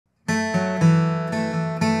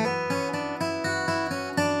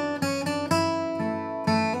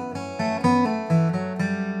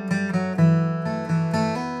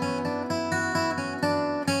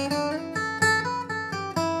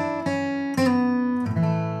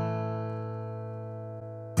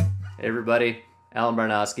Hey everybody, Alan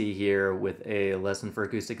Barnosky here with a lesson for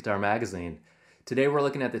Acoustic Guitar Magazine. Today we're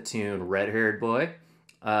looking at the tune Red Haired Boy.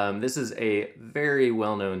 This is a very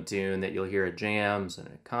well-known tune that you'll hear at jams and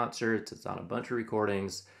at concerts. It's on a bunch of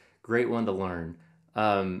recordings. Great one to learn.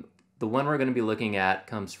 The one we're going to be looking at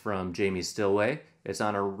comes from Jamie Stillway. It's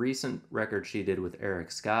on a recent record she did with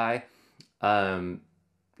Skye.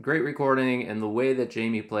 Great recording, and the way that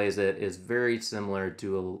Jamie plays it is very similar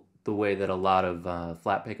to the way that a lot of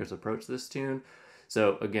flat pickers approach this tune.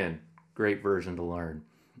 So again, great version to learn.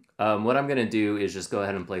 What I'm going to do is just go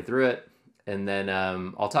ahead and play through it, and then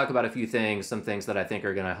I'll talk about a few things, some things that I think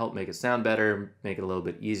are going to help make it sound better, make it a little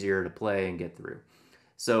bit easier to play and get through.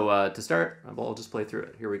 So to start, I'll just play through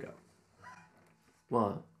it. Here we go.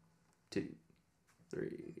 1, 2,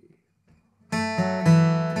 3.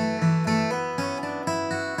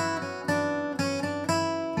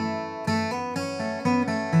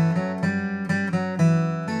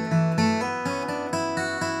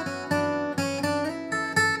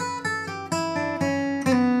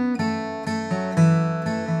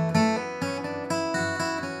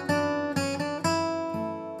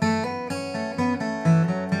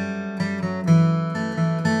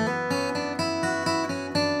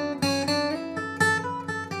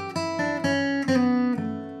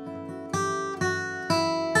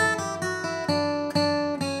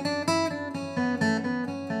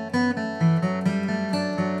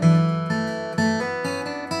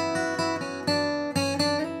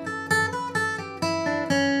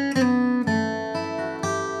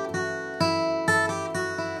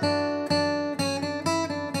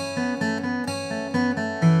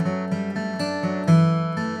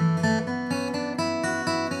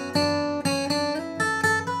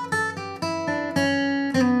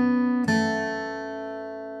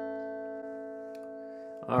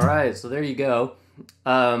 All right, so there you go.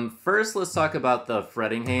 First, let's talk about the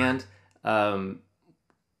fretting hand. And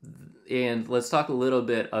let's talk a little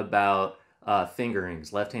bit about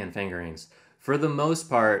fingerings, left-hand fingerings. For the most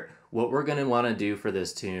part, what we're going to want to do for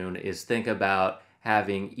this tune is think about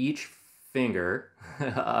having each finger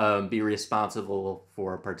be responsible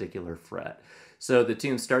for a particular fret. So the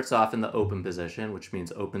tune starts off in the open position, which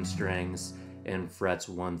means open strings and frets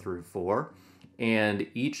 1 through 4. And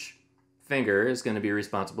each finger is going to be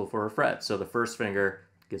responsible for a fret. So the first finger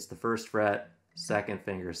gets the first fret, second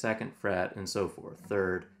finger, second fret, and so forth,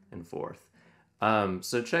 third and fourth.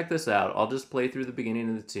 So check this out. I'll just play through the beginning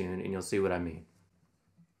of the tune and you'll see what I mean.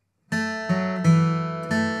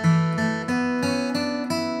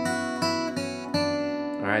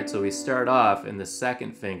 All right, so we start off and the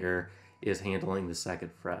second finger is handling the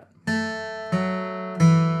second fret. All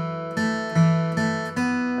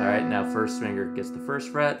right, now first finger gets the first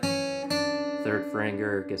fret, third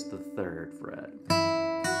finger gets the third fret.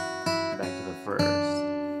 Back to the first.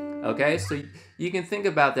 Okay, so you can think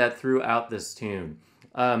about that throughout this tune.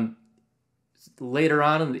 Later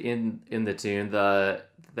on in the tune, the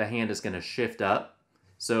hand is going to shift up.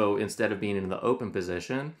 So instead of being in the open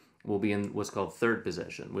position, we'll be in what's called third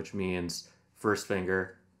position, which means first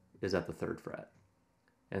finger is at the third fret,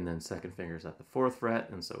 and then second finger is at the fourth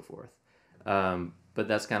fret, and so forth. But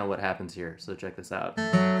that's kind of what happens here. So check this out.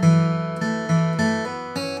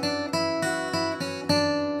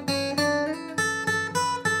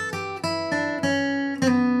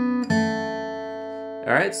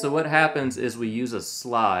 All right, so what happens is we use a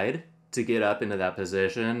slide to get up into that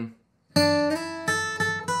position. All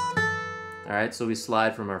right, so we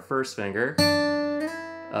slide from our first finger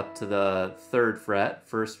up to the third fret,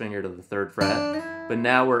 first finger to the third fret, but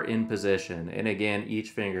now we're in position. And again, each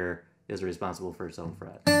finger is responsible for its own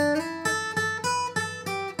fret.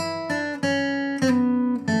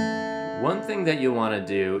 One thing that you want to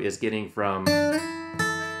do is getting from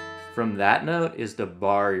that note is to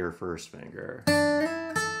bar your first finger.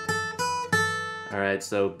 All right,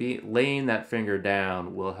 so laying that finger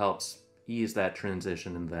down will help ease that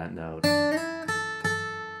transition into that note.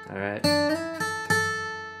 All right.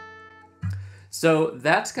 So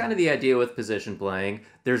that's kind of the idea with position playing.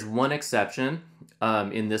 There's one exception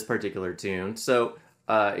in this particular tune. So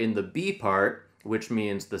in the B part, which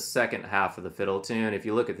means the second half of the fiddle tune, if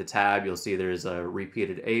you look at the tab, you'll see there's a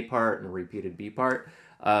repeated A part and a repeated B part.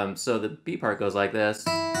 So the B part goes like this.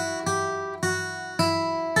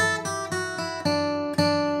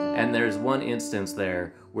 And there's one instance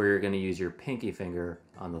there where you're going to use your pinky finger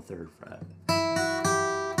on the third fret.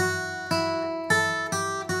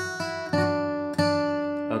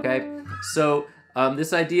 Okay, so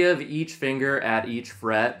this idea of each finger at each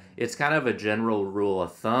fret, it's kind of a general rule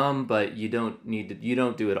of thumb, but you don't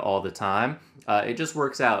do it all the time. It just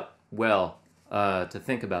works out well to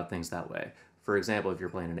think about things that way. For example, if you're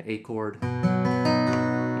playing an 8 chord,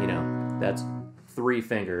 you know, that's 3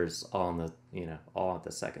 fingers all on the, you know, all at the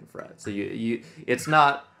 2nd fret. So it's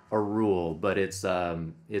not a rule, but it's a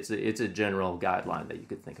general guideline that you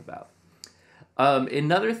could think about.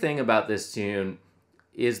 Another thing about this tune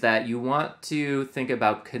is that you want to think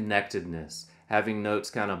about connectedness, having notes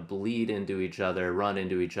kind of bleed into each other, run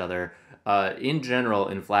into each other. In general,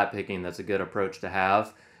 in flat picking, that's a good approach to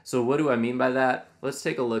have. So what do I mean by that? Let's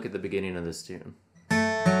take a look at the beginning of this tune.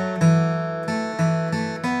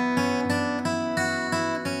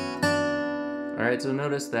 All right, so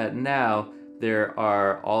notice that now there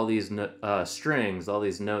are all these strings, all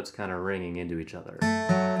these notes kind of ringing into each other.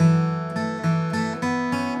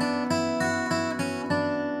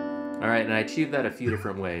 All right, and I achieve that a few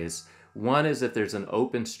different ways. One is if there's an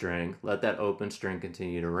open string, let that open string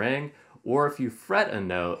continue to ring. Or if you fret a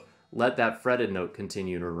note, let that fretted note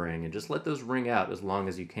continue to ring, and just let those ring out as long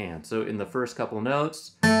as you can. So in the first couple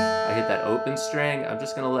notes, I hit that open string. I'm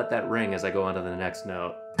just gonna let that ring as I go on to the next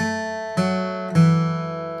note.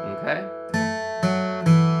 Okay?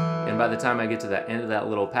 And by the time I get to the end of that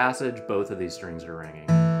little passage, both of these strings are ringing.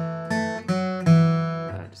 I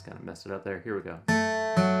just kind of messed it up there. Here we go.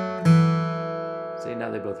 See, now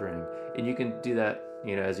they both ring. And you can do that,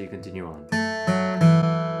 you know, as you continue on.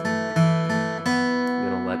 I'm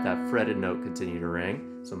gonna let that fretted note continue to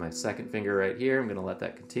ring. So my 2nd finger right here, I'm gonna let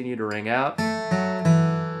that continue to ring out.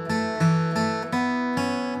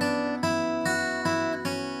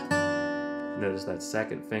 Notice that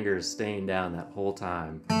 2nd finger is staying down that whole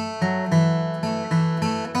time.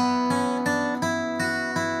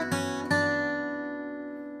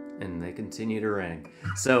 And they continue to ring.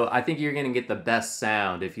 So I think you're gonna get the best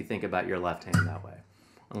sound if you think about your left hand that way.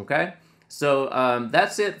 Okay? So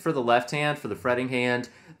that's it for the left hand, for the fretting hand.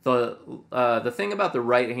 The thing about the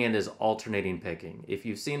right hand is alternating picking. If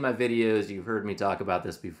you've seen my videos, you've heard me talk about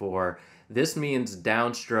this before. This means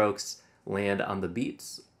downstrokes land on the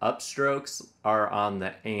beats. Upstrokes are on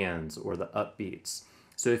the ands, or the upbeats.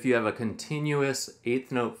 So if you have a continuous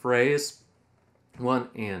 8th note phrase, 1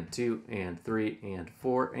 and 2 and 3 and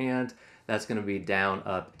 4 and, that's going to be down,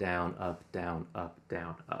 up, down, up, down, up,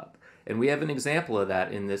 down, up. And we have an example of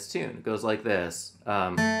that in this tune. It goes like this. Oh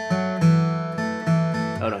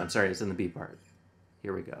no, I'm sorry, it's in the B part.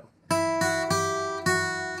 Here we go.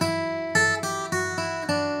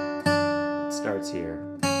 It starts here.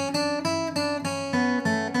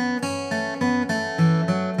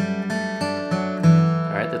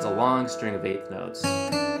 All right, that's a long string of 8th notes.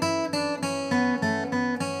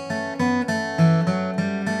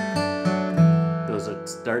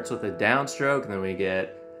 Starts with a downstroke, and then we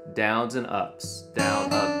get downs and ups.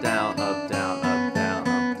 Down, up, down, up, down, up, down,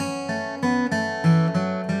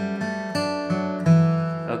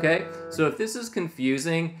 up. Okay, so if this is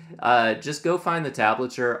confusing, just go find the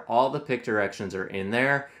tablature. All the pick directions are in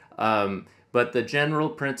there. But the general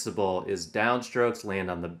principle is downstrokes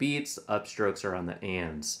land on the beats, upstrokes are on the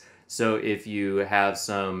ands. So if you have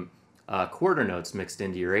some quarter notes mixed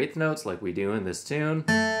into your 8th notes, like we do in this tune,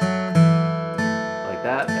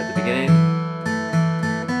 that at the beginning,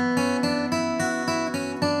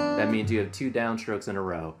 that means you have 2 downstrokes in a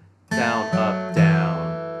row. Down, up,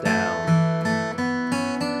 down, down.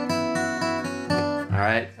 All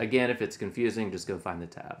right, again, if it's confusing, just go find the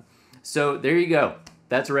tab. So there you go.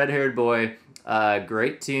 That's Red Haired Boy.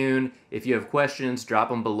 Great tune. If you have questions, drop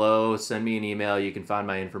them below. Send me an email. You can find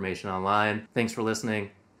my information online. Thanks for listening,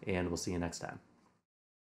 and we'll see you next time.